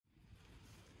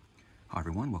Hi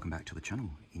everyone, welcome back to the channel.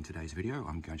 In today's video,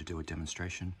 I'm going to do a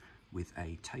demonstration with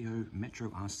a Taiyo Metro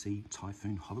RC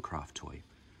Typhoon Hovercraft toy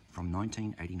from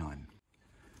 1989.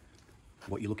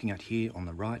 What you're looking at here on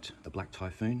the right, the black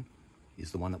Typhoon,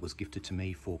 is the one that was gifted to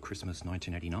me for Christmas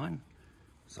 1989.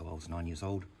 So I was 9 years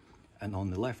old. And on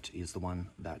the left is the one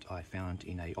that I found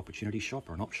in a opportunity shop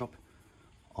or an op shop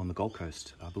on the Gold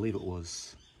Coast. I believe it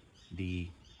was the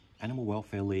Animal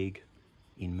Welfare League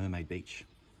in Mermaid Beach.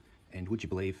 And would you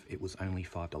believe it was only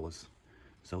 $5?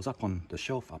 So it was up on the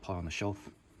shelf, up high on the shelf,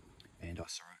 and I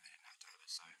saw it and had to have it.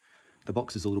 So the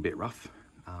box is a little bit rough,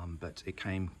 but it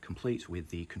came complete with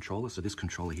the controller. So this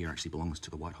controller here actually belongs to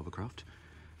the white hovercraft.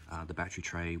 The battery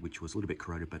tray, which was a little bit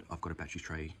corroded, but I've got a battery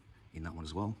tray in that one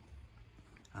as well.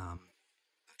 But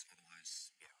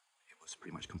otherwise, yeah, it was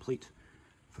pretty much complete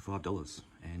for $5.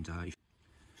 And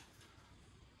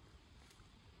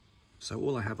so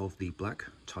all I have of the black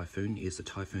Typhoon is the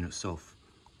Typhoon itself.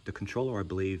 The controller, I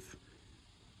believe,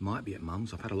 might be at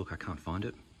Mum's. I've had a look, I can't find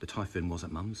it. The Typhoon was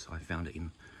at Mum's. I found it in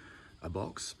a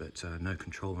box, but no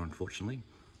controller, unfortunately.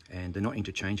 And they're not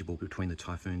interchangeable between the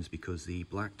Typhoons because the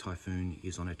black Typhoon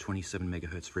is on a 27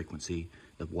 megahertz frequency,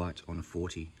 the white on a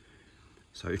 40.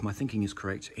 So if my thinking is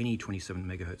correct, any 27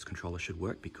 megahertz controller should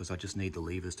work because I just need the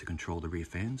levers to control the rear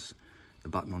fans. The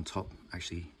button on top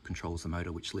actually controls the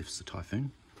motor which lifts the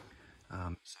Typhoon. So yeah,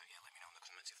 let me know in the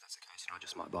comments if that's the case, and I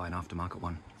just might buy an aftermarket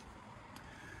one.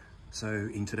 So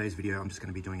in today's video, I'm just going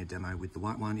to be doing a demo with the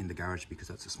white one in the garage because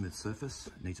that's a smooth surface.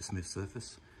 It needs a smooth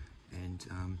surface. And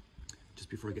just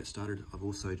before I get started, I've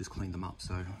also just cleaned them up.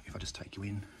 So if I just take you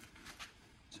in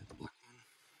to the black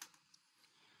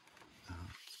one,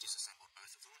 disassembled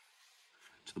both of them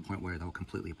to the point where they were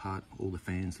completely apart. All the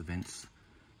fans, the vents,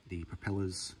 the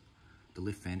propellers, the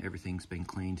lift fan, everything's been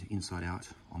cleaned inside out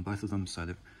on both of them. So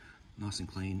they're nice and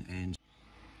clean. And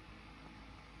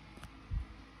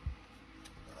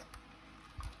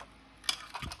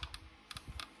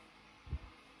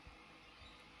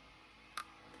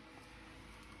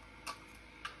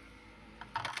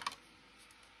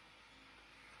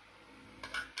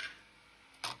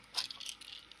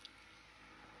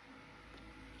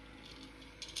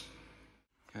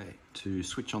okay, to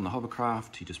switch on the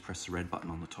hovercraft, you just press the red button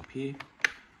on the top here,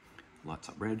 lights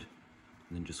up red,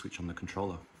 and then just switch on the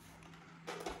controller.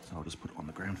 So I'll just put it on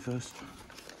the ground first.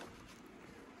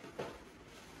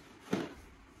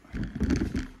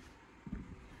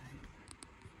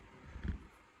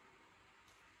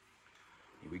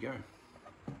 Here we go.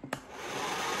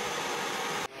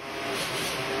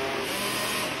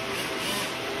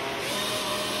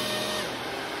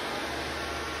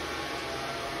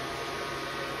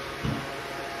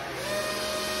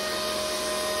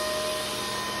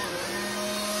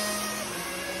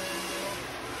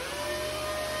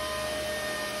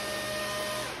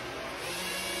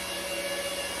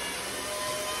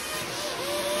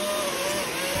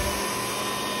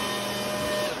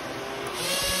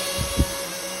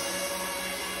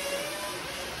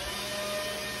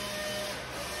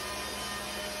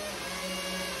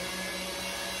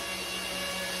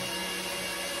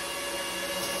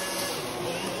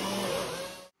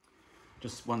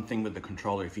 Just one thing with the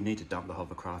controller, if you need to dump the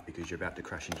hovercraft because you're about to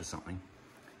crash into something,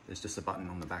 there's just a button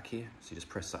on the back here. So you just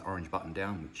press that orange button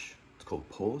down, which is called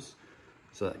pause.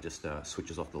 So that just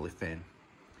switches off the lift fan.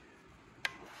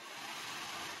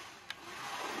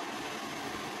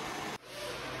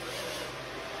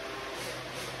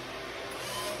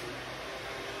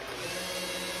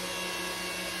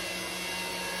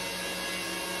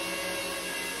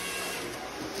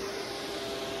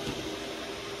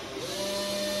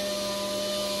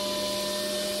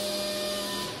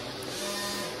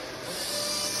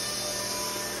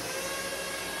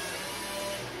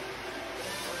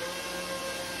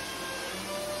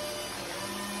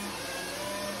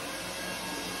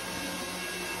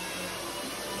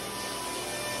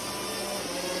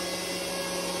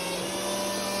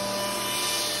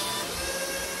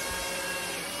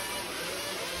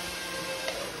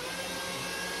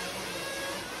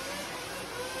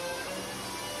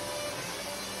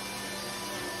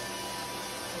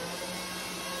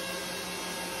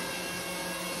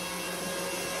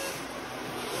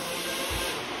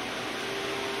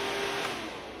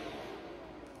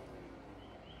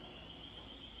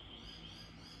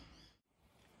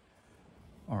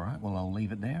 Alright, well I'll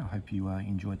leave it there. I hope you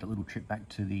enjoyed the little trip back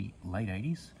to the late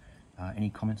 80s. Any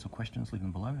comments or questions, leave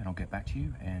them below and I'll get back to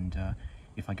you. And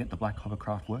if I get the black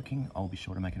hovercraft working, I'll be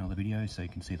sure to make another video so you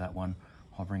can see that one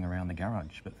hovering around the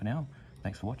garage. But for now,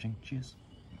 thanks for watching. Cheers.